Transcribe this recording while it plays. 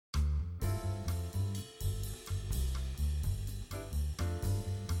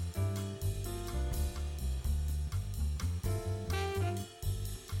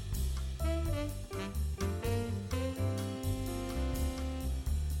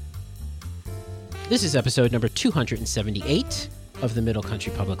This is episode number 278 of the Middle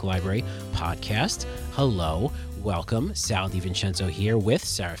Country Public Library podcast. Hello, welcome. Sal DiVincenzo here with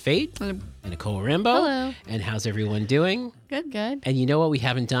Sarah Fade and Nicole Rambo. Hello. And how's everyone doing? Good. And you know what we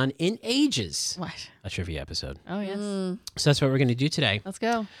haven't done in ages? What? A trivia episode. Oh, yes. So that's what we're going to do today. Let's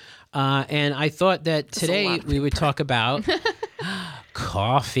go. And I thought that today we would talk about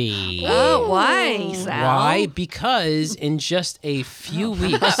coffee. Oh, why, Sal? Why? Because in just a few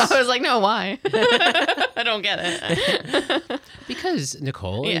weeks. I was like, no, why? I don't get it. Because,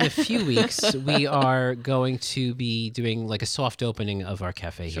 Nicole, in a few weeks, we are going to be doing like a soft opening of our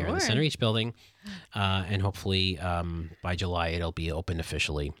cafe here in the Centereach building. And hopefully by July, it'll be open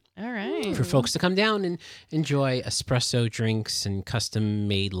officially. All right. For folks to come down and enjoy espresso drinks and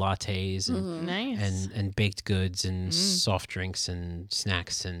custom-made lattes and Nice. and baked goods and soft drinks and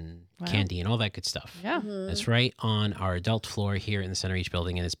snacks and candy and all that good stuff. Yeah. It's right on our adult floor here in the Centereach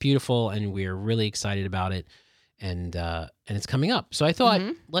building, and it's beautiful, and we're really excited about it. And it's coming up. So I thought,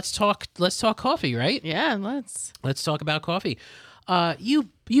 let's talk coffee, right? Yeah, let's Let's talk about coffee.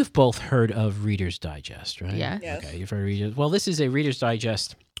 You've both heard of Reader's Digest, right? Yeah. Yes. Okay, you've heard of Reader's. Well, this is a Reader's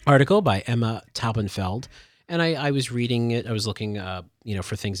Digest article by Emma Taubenfeld, and I was reading it. I was looking,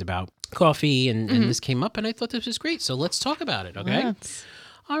 for things about coffee, and this came up, and I thought this was great. So let's talk about it. Okay. Let's.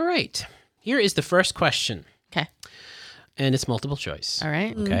 All right. Here is the first question. Okay. And it's multiple choice. All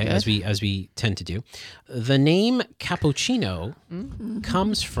right. Okay, Good. as we tend to do. The name cappuccino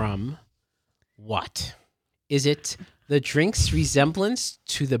comes from what? Is it the drink's resemblance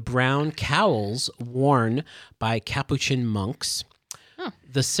to the brown cowls worn by Capuchin monks? Huh.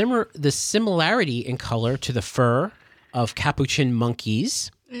 The similarity in color to the fur of Capuchin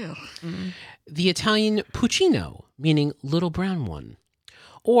monkeys? Ew. The Italian puccino, meaning little brown one?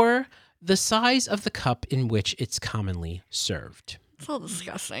 Or the size of the cup in which it's commonly served? It's all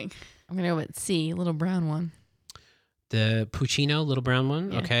disgusting. I'm going to go with C, little brown one. The puccino, little brown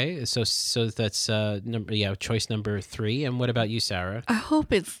one. Yeah. Okay, so that's choice number 3. And what about you, Sarah? I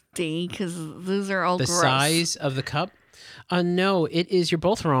hope it's D because those are all The gross. size of the cup? No, it is. You're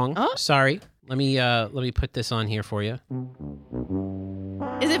both wrong. Oh. Sorry. Let me put this on here for you.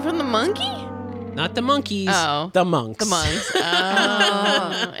 Is it from the monkey? Not the monkeys. Oh. The monks. The monks.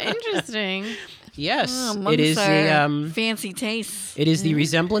 Oh, interesting. Yes, Oh, it monks is are the fancy tastes. It is the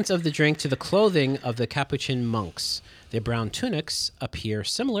resemblance of the drink to the clothing of the Capuchin monks. Their brown tunics appear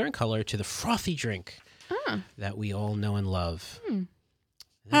similar in color to the frothy drink that we all know and love. Isn't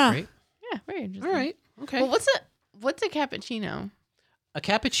that great? Yeah, very interesting. All right. Okay. Well, what's a cappuccino? A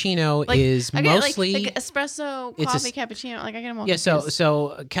cappuccino Like, is I get, mostly like espresso, It's a coffee, s- cappuccino. Like I get them all. yeah. So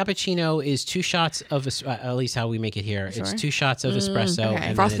confused. cappuccino is 2 shots of at least how we make it here. Sure. It's 2 shots of espresso okay. and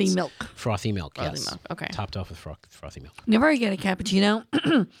then Frothy it's milk. Frothy milk. Frothy Yes. milk, okay. Topped off with frothy milk. Whenever I get a cappuccino,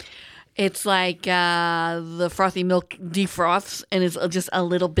 it's like the frothy milk defroths and it's just a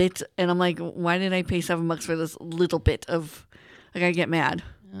little bit. And I'm like, why did I pay $7 for this little bit of? Like, I get mad.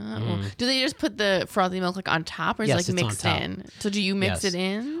 Well, do they just put the frothy milk like on top, or is Yes, it like it's on mixed top. in? So do you mix Yes. it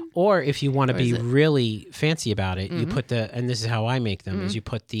in? Or if you want to Or be is it- really fancy about it, you put and this is how I make them, is you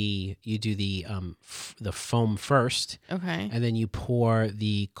do the foam first, Okay. and then you pour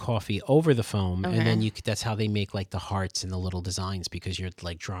the coffee over the foam, and then Okay. that's how they make like the hearts and the little designs, because you're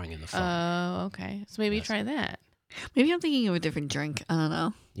like drawing in the foam. Oh, okay. So maybe try that. Maybe I'm thinking of a different drink. I don't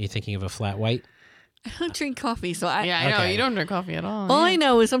know. You're thinking of a flat white? I don't drink coffee, so I. Yeah, I know. okay. You don't drink coffee at all. All yeah. I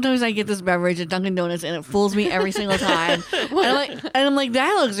know is sometimes I get this beverage at Dunkin' Donuts and it fools me every single time. and I'm like,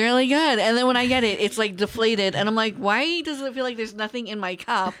 that looks really good. And then when I get it, it's like deflated. And I'm like, why does it feel like there's nothing in my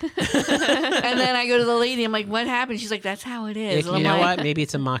cup? And then I go to the lady, I'm like, what happened? She's like, that's how it is. And You I'm know like, what? Maybe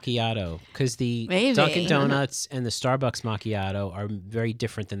it's a macchiato, because the Maybe. Dunkin' Donuts and the Starbucks macchiato are very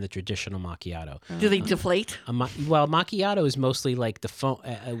different than the traditional macchiato. do they deflate? Macchiato is mostly like the foam,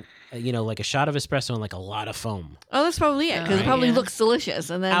 like a shot of espresso and like a lot of foam. Oh, that's probably it because it Right. probably Yeah. looks delicious.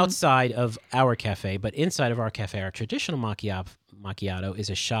 And then Outside of our cafe, but inside of our cafe, our traditional macchiato is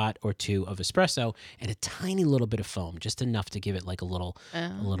a shot or 2 of espresso and a tiny little bit of foam, just enough to give it like a little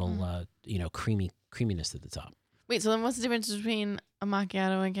creaminess at the top. Wait. So then, what's the difference between a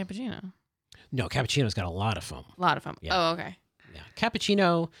macchiato and cappuccino? No, cappuccino's got a lot of foam. A lot of foam. Yeah. Oh, okay. Yeah,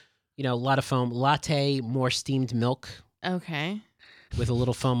 cappuccino, a lot of foam. Latte, more steamed milk Okay. with a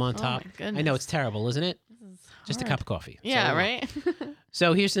little foam on Oh top. my goodness. I know it's terrible, isn't it? This is Just a hard. cup of coffee. That's Yeah. all I Right. want.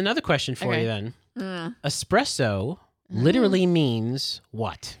 So here's another question for Okay. you then. Mm. Espresso literally means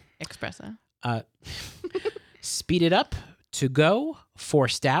what? Espresso. Speed it up, to go,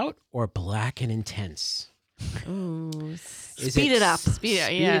 forced out, or black and intense? Ooh. Is Speed it up. Speed it,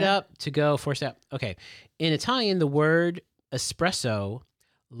 Speed yeah. it up, to go, forced out. Okay. In Italian, the word espresso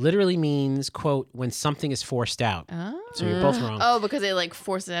literally means, quote, when something is forced out. Oh. So you're both wrong. Oh, because they like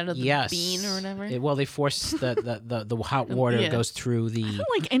force it out of the Yes. bean or whatever. Well, they force the hot water Yeah. goes through I the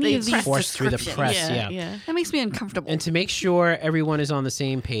don't like any They of these force through the descriptions. press. Yeah. yeah. That makes me uncomfortable. And to make sure everyone is on the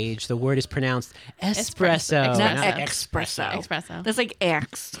same page, the word is pronounced espresso, Espresso. Not not espresso. Espresso. That's like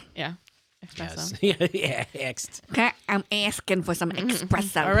axed. Yeah. Espresso. Yes. yeah, next. Okay, I'm asking for some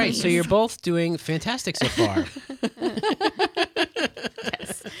espresso. All right, so please. you're both doing fantastic so far.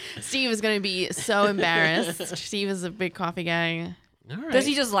 Yes. Steve is going to be so embarrassed. Steve is a big coffee guy. All right. Does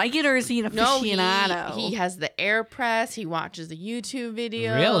he just like it, or is he an No, aficionado? he has the AirPress. He watches the YouTube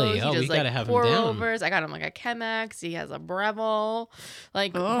videos. Really? He Oh, does we like gotta have him pour down. overs. I got him like a Chemex. He has a Breville,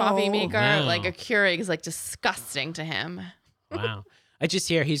 like Oh, coffee maker. wow. Like a Keurig is like disgusting to him. Wow. I just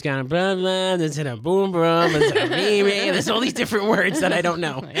hear he's gonna blah blah, there's a boom boom, there's a me me, there's all these different words that I don't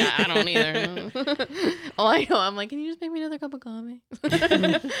know. Yeah, I don't either. All I know, I'm like, can you just make me another cup of coffee?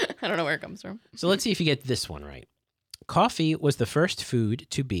 I don't know where it comes from. So let's see if you get this one right. Coffee was the first food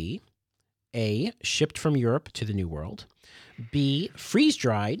to be A, shipped from Europe to the New World, B,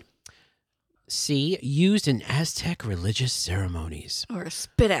 freeze-dried, C, used in Aztec religious ceremonies, or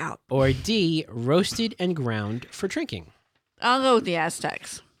spit out. or D, roasted and ground for drinking. I'll go with the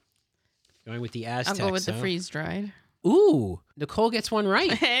Aztecs. Going with the I'll Aztecs. go with the huh? freeze dried. Ooh, Nicole gets one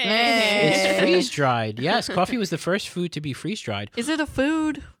right. Hey. It's freeze-dried. Yes, coffee was the first food to be freeze-dried. Is it a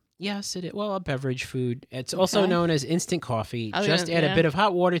food? Yes, it is. Well, a beverage food. It's also Okay. known as instant coffee. Oh, Just yeah, add a yeah. bit of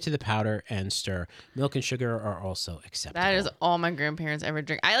hot water to the powder and stir. Milk and sugar are also acceptable. That is all my grandparents ever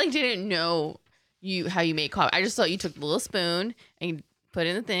drink. I like didn't know how you make coffee. I just thought you took the little spoon and you put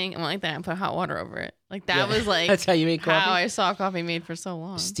it in the thing and went like that and put hot water over it. Like that Yeah. was like That's how you make coffee? how I saw coffee made for so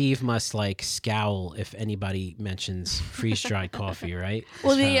long. Steve must like scowl if anybody mentions freeze-dried coffee, right?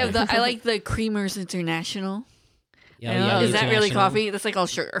 Well, It's they have kinda I like the Creamers International. yeah, Is that really International. coffee? That's like all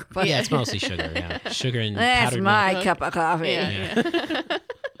sugar. But Yeah, it's mostly sugar. Yeah, sugar and that's powdered my milk. cup of coffee. Yeah.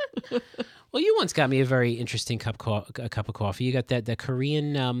 Well, you once got me a very interesting cup of coffee. You got that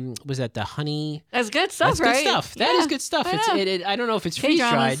Korean. Was that the honey? That's good stuff, That's right? good stuff. That is good stuff. Yeah. It's I don't know if it's freeze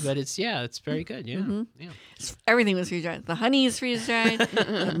dried, K-dramas. but it's very good. Yeah, Mhm. yeah, Everything was freeze dried. The honey is freeze dried.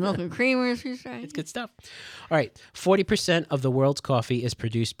 The milk and creamer is freeze dried. it's good stuff. All right, 40% of the world's coffee is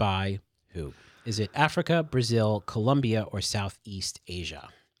produced by who? Is it Africa, Brazil, Colombia, or Southeast Asia?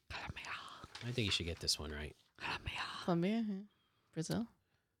 I think you should get this one right. Colombia, Brazil.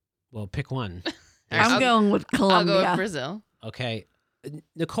 Well, pick one. I'm going with I'll Colombia. go with Brazil. Okay,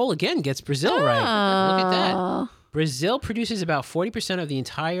 Nicole again gets Brazil right. Look at that. Oh. Brazil produces about 40% of the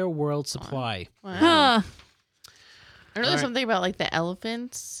entire world supply. Wow. Huh. I know All there's right. something about like the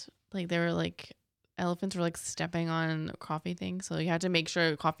elephants. Like they were like elephants were like stepping on coffee things, so you had to make sure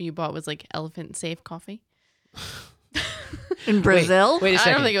the coffee you bought was like elephant safe coffee. In Brazil? Wait a I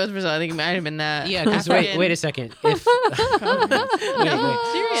second. don't think it was Brazil. I think it might have been that. Yeah, because African. wait a second. If Cereal.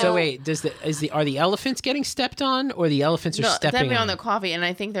 so, wait. Are the elephants getting stepped on, or the elephants are No, stepping definitely on on the coffee, and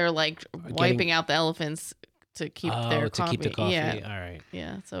I think they're like wiping out the elephants to keep their to coffee. keep the coffee. Yeah, All right.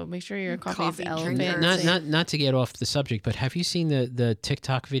 yeah. So make sure your coffee, Coffee is drinker. elephant. Not to get off the subject, but have you seen the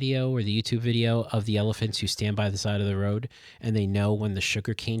TikTok video or the YouTube video of the elephants who stand by the side of the road and they know when the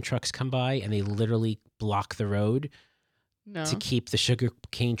sugar cane trucks come by and they literally block the road No. to keep the sugar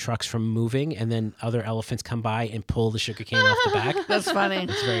cane trucks from moving, and then other elephants come by and pull the sugar cane off the back? That's funny.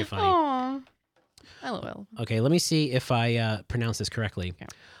 It's very funny. Aw. I love elephants. Okay, let me see if I pronounce this correctly. Okay.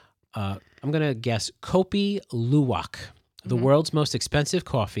 I'm going to guess Kopi Luwak, the Mm-hmm. world's most expensive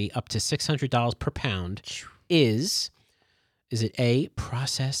coffee, up to $600 per pound, is it A,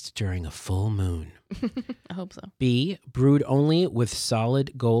 processed during a full moon? I hope so. B, brewed only with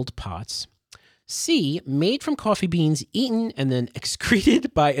solid gold pots? C, made from coffee beans eaten and then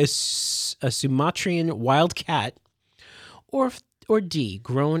excreted by a Sumatran wild cat? Or D,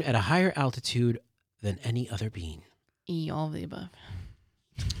 grown at a higher altitude than any other bean? E, all of the above.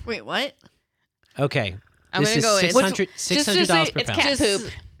 Wait, what? Okay. I'm this gonna is go $600, Just $600 say per it's pound. cat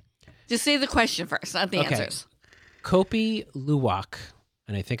poop. Just say the question first, not the Okay. answers. Kopi Luwak,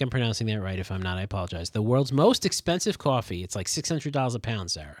 and I think I'm pronouncing that right. If I'm not, I apologize. The world's most expensive coffee, it's like $600 a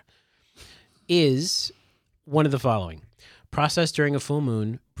pound, Sarah, is one of the following. Processed during a full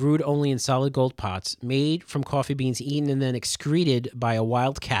moon, brewed only in solid gold pots, made from coffee beans eaten and then excreted by a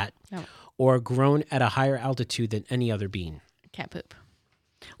wild cat, No. or grown at a higher altitude than any other bean. Cat poop.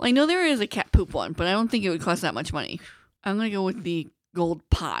 Well, I know there is a cat poop one, but I don't think it would cost that much money. I'm going to go with the gold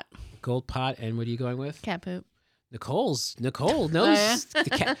pot. Gold pot, and what are you going with? Cat poop. Nicole yeah? knows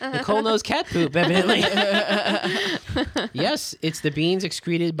Nicole knows cat poop, evidently. Yes, it's the beans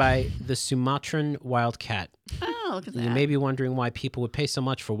excreted by the Sumatran wild cat. Oh, look at that. You may be wondering why people would pay so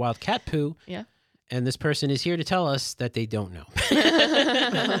much for wild cat poo. Yeah. And this person is here to tell us that they don't know.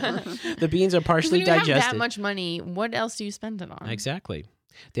 The beans are partially When you have digested. that much money, what else do you spend it on? Exactly.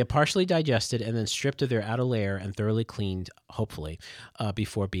 They're partially digested and then stripped of their outer layer and thoroughly cleaned, hopefully,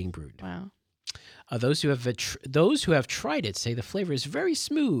 before being brewed. Wow. Those who have tried it say the flavor is very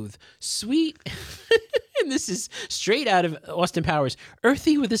smooth, sweet, and this is straight out of Austin Powers,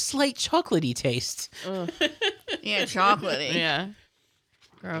 earthy with a slight chocolatey taste. Yeah, chocolatey. Yeah.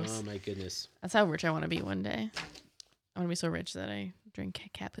 Gross. Oh my goodness. That's how rich I want to be one day. I want to be so rich that I drink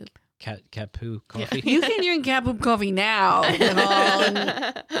cat poop. Cat poo coffee. You can drink cat poop coffee now.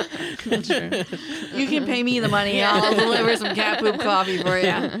 That's true. You can pay me the money. I'll deliver some cat poop coffee for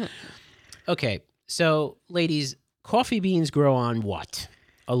you. Okay, so ladies, coffee beans grow on what?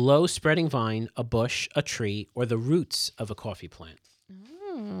 A low spreading vine, a bush, a tree, or the roots of a coffee plant?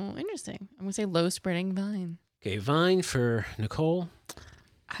 Oh, interesting. I'm gonna say low spreading vine. Okay, vine for Nicole.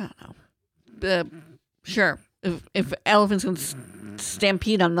 I don't know. Sure. If elephants can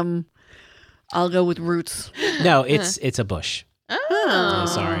stampede on them, I'll go with roots. No, it's a bush. Oh,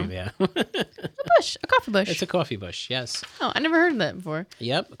 Sorry, yeah. a bush, a coffee bush. It's a coffee bush, yes. Oh, I never heard of that before.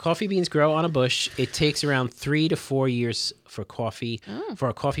 Yep, coffee beans grow on a bush. It takes around 3 to 4 years for a coffee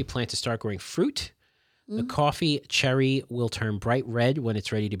plant to start growing fruit. The coffee cherry will turn bright red when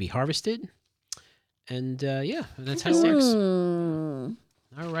it's ready to be harvested. And that's how it works.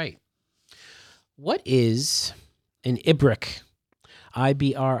 All right. What is an ibrik?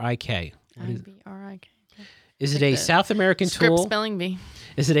 IBRIK. IBRIK. Is it Like a the South American Script tool? spelling bee.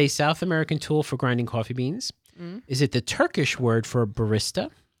 Is it a South American tool for grinding coffee beans? Is it the Turkish word for barista?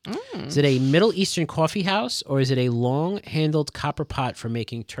 Is it a Middle Eastern coffee house, or is it a long-handled copper pot for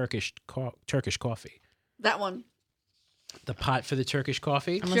making Turkish coffee? That one. The pot for the Turkish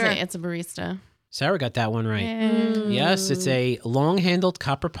coffee? I'm gonna say it's a barista. Sarah got that one right. Yay. Yes, it's a long-handled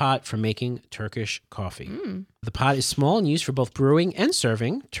copper pot for making Turkish coffee. The pot is small and used for both brewing and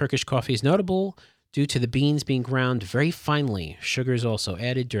serving. Turkish coffee is notable due to the beans being ground very finely. Sugar is also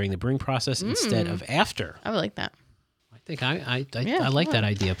added during the brewing process instead of after. I would like that. I think I Yeah, like that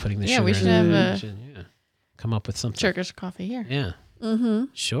idea, putting the Yeah, sugar we in should there. have a Yeah. Come up with something. Turkish coffee here. Yeah.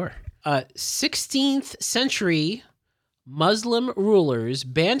 Sure. 16th century Muslim rulers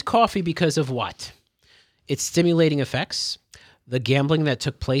banned coffee because of what? Its stimulating effects, the gambling that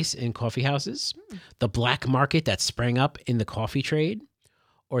took place in coffee houses, the black market that sprang up in the coffee trade,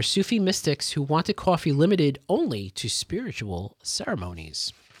 or Sufi mystics who wanted coffee limited only to spiritual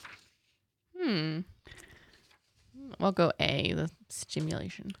ceremonies. We'll go A, the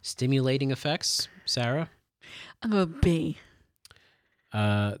stimulation. Stimulating effects, Sarah? I'm a B.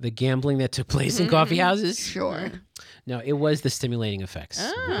 The gambling that took place in coffee houses? Sure. No, it was the stimulating effects.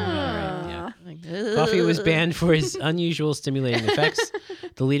 Right, yeah. Like, Coffee was banned for his unusual stimulating effects.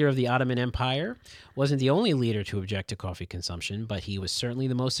 The leader of the Ottoman Empire wasn't the only leader to object to coffee consumption, but he was certainly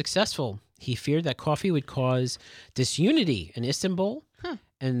the most successful. He feared that coffee would cause disunity in Istanbul,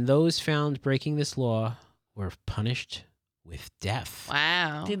 and those found breaking this law were punished with death.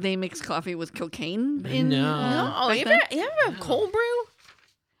 Wow. Did they mix coffee with cocaine? No. Oh, you ever have cold brew?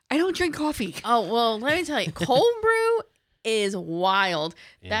 I don't drink coffee. Oh, well, let me tell you, cold brew is wild.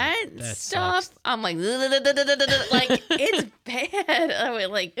 Yeah, that stuff, sucks. I'm like, like, it's bad. I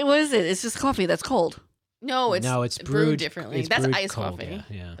mean, like, What is it? It's just coffee that's cold. no, it's brewed brewed differently. it's That's brewed iced cold, coffee.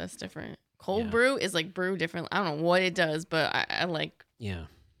 Yeah. That's different. Cold Yeah. brew is like brewed differently. I don't know what it does, but I like, Yeah.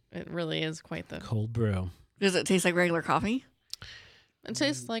 it really is quite the, Cold brew. Does it taste like regular coffee? it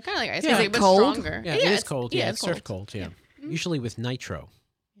tastes like kind of like ice Yeah. coffee, but Cold? stronger. Yeah, it is it's- cold. Yeah, it's cold. served cold. Yeah. Usually with nitro.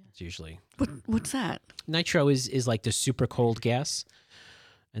 It's usually. What's that? Nitro is like the super cold gas,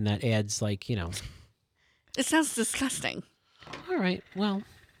 and that adds like, It sounds disgusting. all right, well,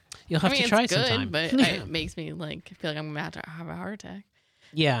 you'll have I mean, to try it's it good, sometime. but it makes me like feel like I'm gonna have to have a heart attack.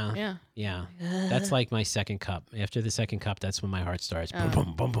 Yeah. Yeah. That's like my second cup. After the second cup, that's when my heart starts. Boom,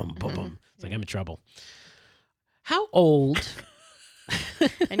 boom, boom, boom, boom, boom. It's like I'm in trouble. How old?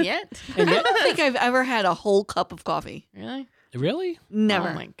 And yet, I don't think I've ever had a whole cup of coffee. really? Really? Never.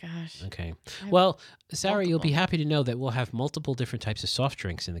 Oh my gosh. Okay. Well, Sarah, you'll be multiple. happy to know that we'll have multiple different types of soft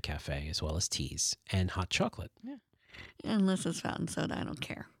drinks in the cafe, as well as teas and hot chocolate. Unless it's fountain soda, I don't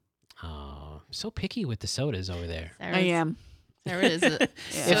care. Oh, so picky with the sodas over there. I am. Sarah is a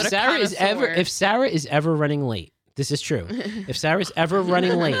If Sarah is ever running late, this is true. If Sarah's ever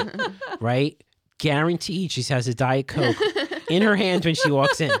running late, right? Guaranteed she has a Diet Coke in her hand when she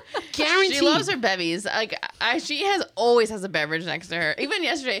walks in. Guaranteed. She loves her bevies. Like she always has a beverage next to her. Even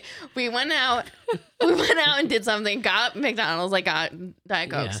yesterday, we went out and did something. Got McDonald's, like got Diet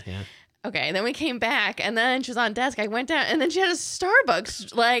Cokes. Yeah. Okay, then we came back, and then she was on desk. I went down, and then she had a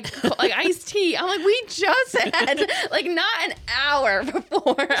Starbucks, like iced tea. I'm like, we just had, like, not an hour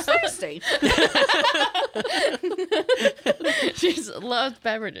before. Thirsty. She just loves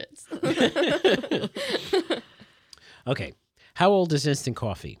beverages. Okay. How old is instant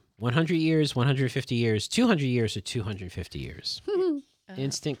coffee? 100 years, 150 years, 200 years, or 250 years?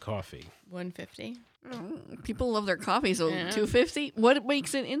 Instant coffee. 150. People love their coffee, so Yeah. 250. What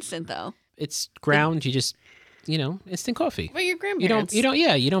makes it instant though? It's ground. You just, instant coffee. Well, your You grandparents.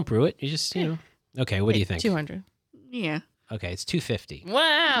 you don't brew it. You just, Okay, what do you think? 200. Yeah. Okay, it's 250.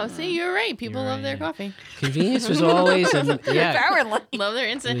 Wow. See, you're right. People You're love right, their yeah. coffee. Convenience was always, Apparently. Love their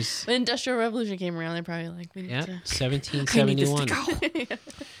instant. was- When the Industrial Revolution came around, they probably like, we need yeah, to.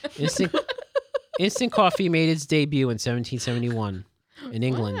 1771. Instant coffee made its debut in 1771 in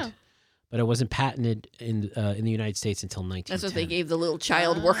England, Wow. but it wasn't patented in the United States until 1910. That's what they gave the little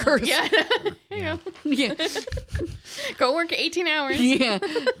child workers. Yeah. Here you go. Yeah. Go work 18 hours. Yeah.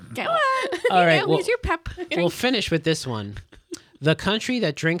 Go on. All right, well, Use your pep. we'll finish with this one. The country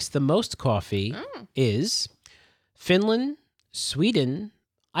that drinks the most coffee is Finland, Sweden,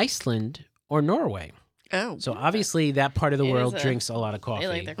 Iceland, or Norway. Oh. So obviously that part of the It world is drinks a lot of coffee. They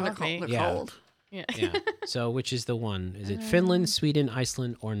like their They're coffee. cold. Yeah. Cold. Yeah. Yeah. So which is the one? Is it Finland, Sweden,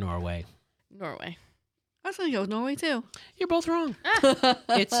 Iceland, or Norway? Norway. I was gonna go with Norway too. You're both wrong.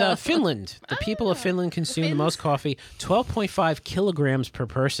 It's Finland. The people of Finland consume the most coffee, 12.5 kilograms per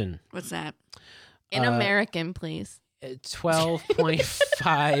person. What's that? In American, please.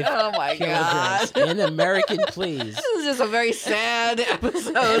 12.5 Oh my kilograms. In American, please. This is just a very sad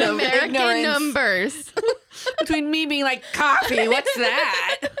episode of American ignorance. numbers. Between me being like, coffee, what's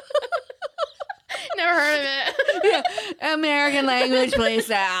that? Never heard of it. American language, please,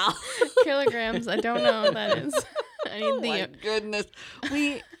 Sal. Kilograms. I don't know what that is. I need Oh the. my goodness.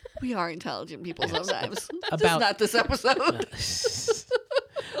 We are intelligent people sometimes. Just About- not this episode.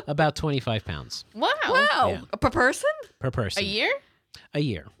 About 25 pounds Wow. Wow. Yeah. Per person? per person. A year? A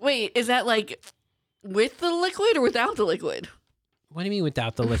year. Wait, is that like with the liquid or without the liquid? What do you mean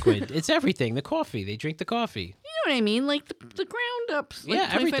without the liquid? It's everything. The coffee. They drink the coffee. You know what I mean? Like the ground ups. Like Yeah,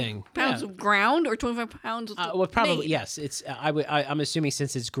 25 everything. Pounds Yeah. of ground or 25 pounds of Well, probably made? yes. It's I'm assuming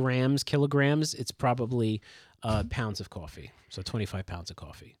since it's grams, kilograms, it's probably pounds of coffee. So 25 pounds of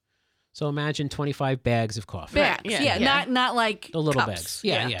coffee. So imagine 25 bags of coffee. Bags. Yeah, Yeah, yeah. not like The little cups. bags.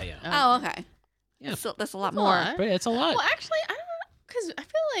 Yeah. Oh, okay. Yeah. That's a lot A more. lot. But it's a lot. Well, actually, I don't know, because I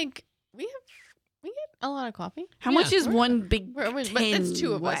feel like we get a lot of coffee. How much Yeah. is one big But it's tin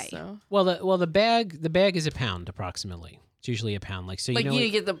 2 of us, weigh? so. Well, the bag is a pound approximately. It's usually a pound. Like so, Like you know, you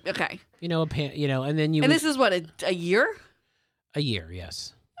get the okay. a pan, and then you And would- this is what a year? a year.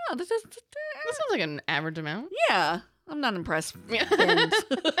 Yes. Oh, That sounds like an average amount. yeah. I'm not impressed. Yeah. Pins.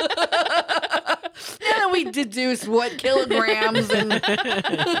 Now that we deduce what kilograms and Wait.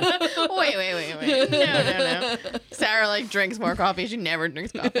 No. Sarah like drinks more coffee. She never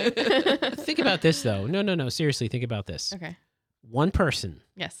drinks coffee. Think about this though. No. Seriously, think about this. Okay. One person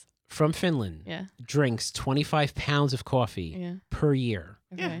Yes. from Finland Yeah. drinks 25 pounds of coffee Yeah. per year.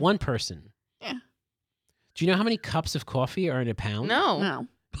 Okay. One person. Yeah. Do you know how many cups of coffee are in a pound? No. no.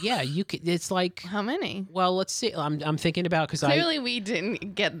 Yeah, you could. It's like, How many? well, let's see. I'm thinking about because Clearly, we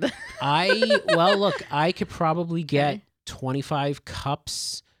didn't get the. I could probably get Okay. 25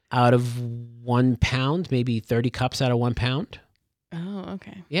 cups out of 1 pound, maybe 30 cups out of 1 pound. Oh,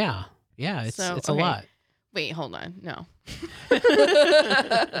 okay. Yeah, it's So, a okay. lot. Wait, hold on. No. Oh,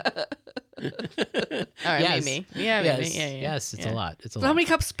 All right, Yes. maybe. Yeah, yes, maybe. Yeah. yes, it's a lot. It's a So how lot. many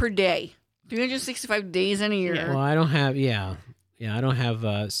cups per day? 365 days in a year. Well, I don't have. Yeah, I don't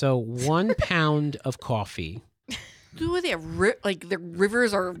have. So 1 pound of coffee. Do they have like the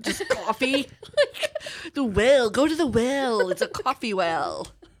rivers are just coffee? Like, the well, go to the well. It's a coffee well.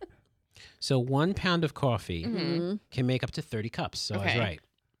 So 1 pound of coffee Mm-hmm. can make up to 30 cups. So I was Okay. right.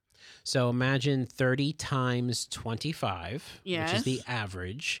 So imagine 30 times 25, which Yes. is the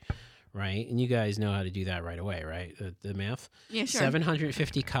average, right? And you guys know how to do that right away, right? The math. Yeah, sure.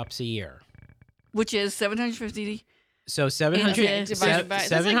 750 cups a year. Which is 750. So 700, Okay, divided by-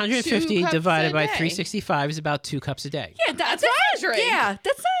 that's like 750 2 cups divided a by day. 365 is about 2 cups a day. Yeah, that's drink. Yeah,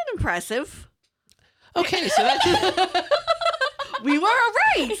 that's not impressive. Okay, so that's We were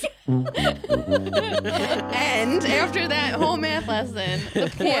right. And after that whole math lesson, the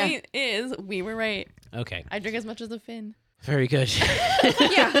point is we were right. okay. I drink as much as a Finn. Very good.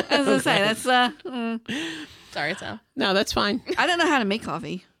 Yeah, as I say, that's Sorry, Sal. No, that's fine. I don't know how to make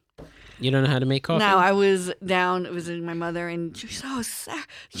coffee. You don't know how to make coffee? No, I was down visiting my mother, and she was so sad.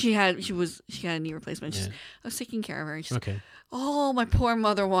 She had a knee replacement. Yeah. I was taking care of her. And she's Okay. all my poor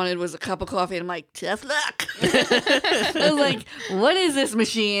mother wanted was a cup of coffee. And I'm like, tough luck. I was like, what is this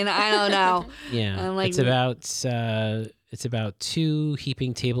machine? I don't know. Yeah. I'm like, it's about 2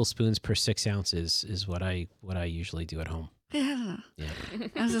 heaping tablespoons per 6 ounces is what I usually do at home. yeah. Yeah.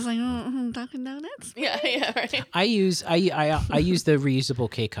 I was just like, Dunkin' Donuts. Yeah, right. I use the reusable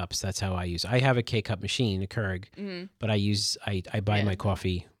K cups. That's how I use. I have a K cup machine, a Keurig, but I buy my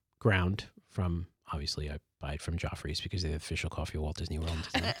coffee ground from, obviously I buy it from Joffrey's because they're the official coffee of Walt Disney World.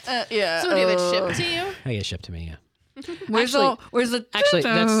 Yeah. So do you have it shipped to you? I get shipped to me. Yeah. Where's the Actually,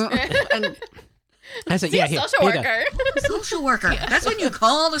 that's See yeah. a Here, social here you go. worker. social worker. That's what you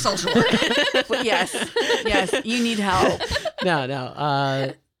call the social worker. yes, you need help.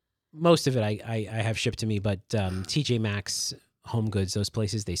 No. Most of it I have shipped to me, but TJ Maxx, Home Goods, those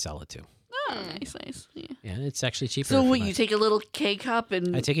places they sell it too. Oh, nice. Yeah. Yeah, it's actually cheaper. So for what, about- you take a little K cup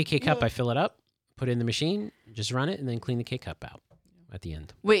and I take a K cup, I fill it up, put it in the machine, just run it, and then clean the K cup out at the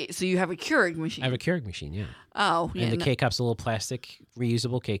end. wait. So you have a Keurig machine? I have a Keurig machine, yeah. Oh, yeah. And the K cup's a little plastic,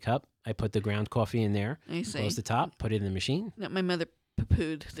 reusable K cup. I put the ground coffee in there, I see. close the top, put it in the machine. No, my mother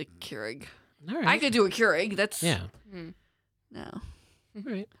poo-pooed the Keurig. All right. I could do a Keurig. That's Yeah. no. All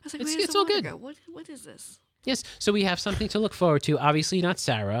right. I was like, It's- where's it's the all water good. go? What is this? Yes. So we have something to look forward to. Obviously not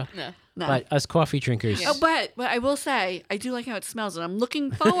Sarah, No. No. but us coffee drinkers. Oh, but I will say I do like how it smells, and I'm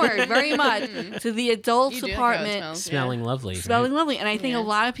looking forward very much to the adults You do like how it department smells. Smelling lovely. right? smelling lovely. And I think Yeah. a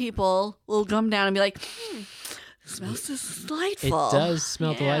lot of people will come down and be like, smells just It delightful. does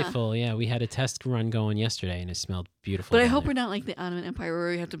smell Yeah. delightful. Yeah, we had a test run going yesterday, and it smelled beautiful. But I down hope there. we're not like the Ottoman Empire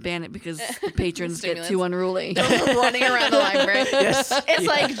where we have to ban it because the patrons get Stimulants. too unruly. Running around the library. Yes. It's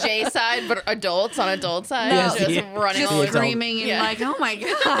like J side, but adults on adult side. No. Just Yeah. running Just all over. screaming and Yeah. like, oh my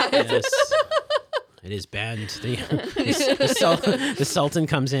God. Yes. It is banned. The Sultan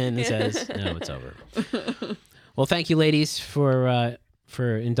comes in and says, "No, it's over." Well, thank you, ladies, for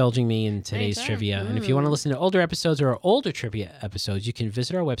indulging me in today's Anytime. trivia. And if you want to listen to older episodes or older trivia episodes, you can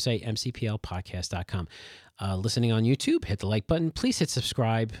visit our website, mcplpodcast.com. Listening on YouTube, hit the like button. Please hit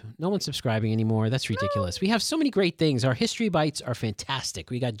subscribe. No one's subscribing anymore. That's ridiculous. We have so many great things. Our history bites are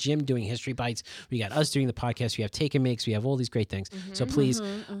fantastic. We got Jim doing history bites. We got us doing the podcast. We have Take and Makes. We have all these great things. So please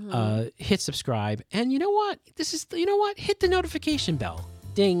hit subscribe. And you know what? Hit the notification bell.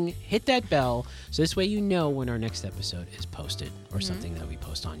 Ding, hit that bell. So this way you know when our next episode is posted or something that we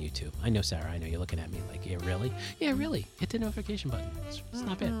post on YouTube. I know, Sarah, I know you're looking at me like, yeah, really? Yeah, really. Hit the notification button. It's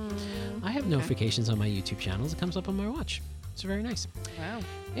not bad. I have notifications on my YouTube channels. It comes up on my watch. It's very nice. Wow.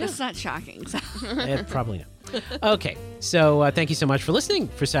 Yeah. That's not shocking. Probably not. Okay, so thank you so much for listening.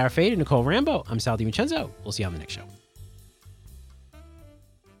 For Sarah Fade and Nicole Rambo, I'm Sal DiVincenzo. We'll see you on the next show.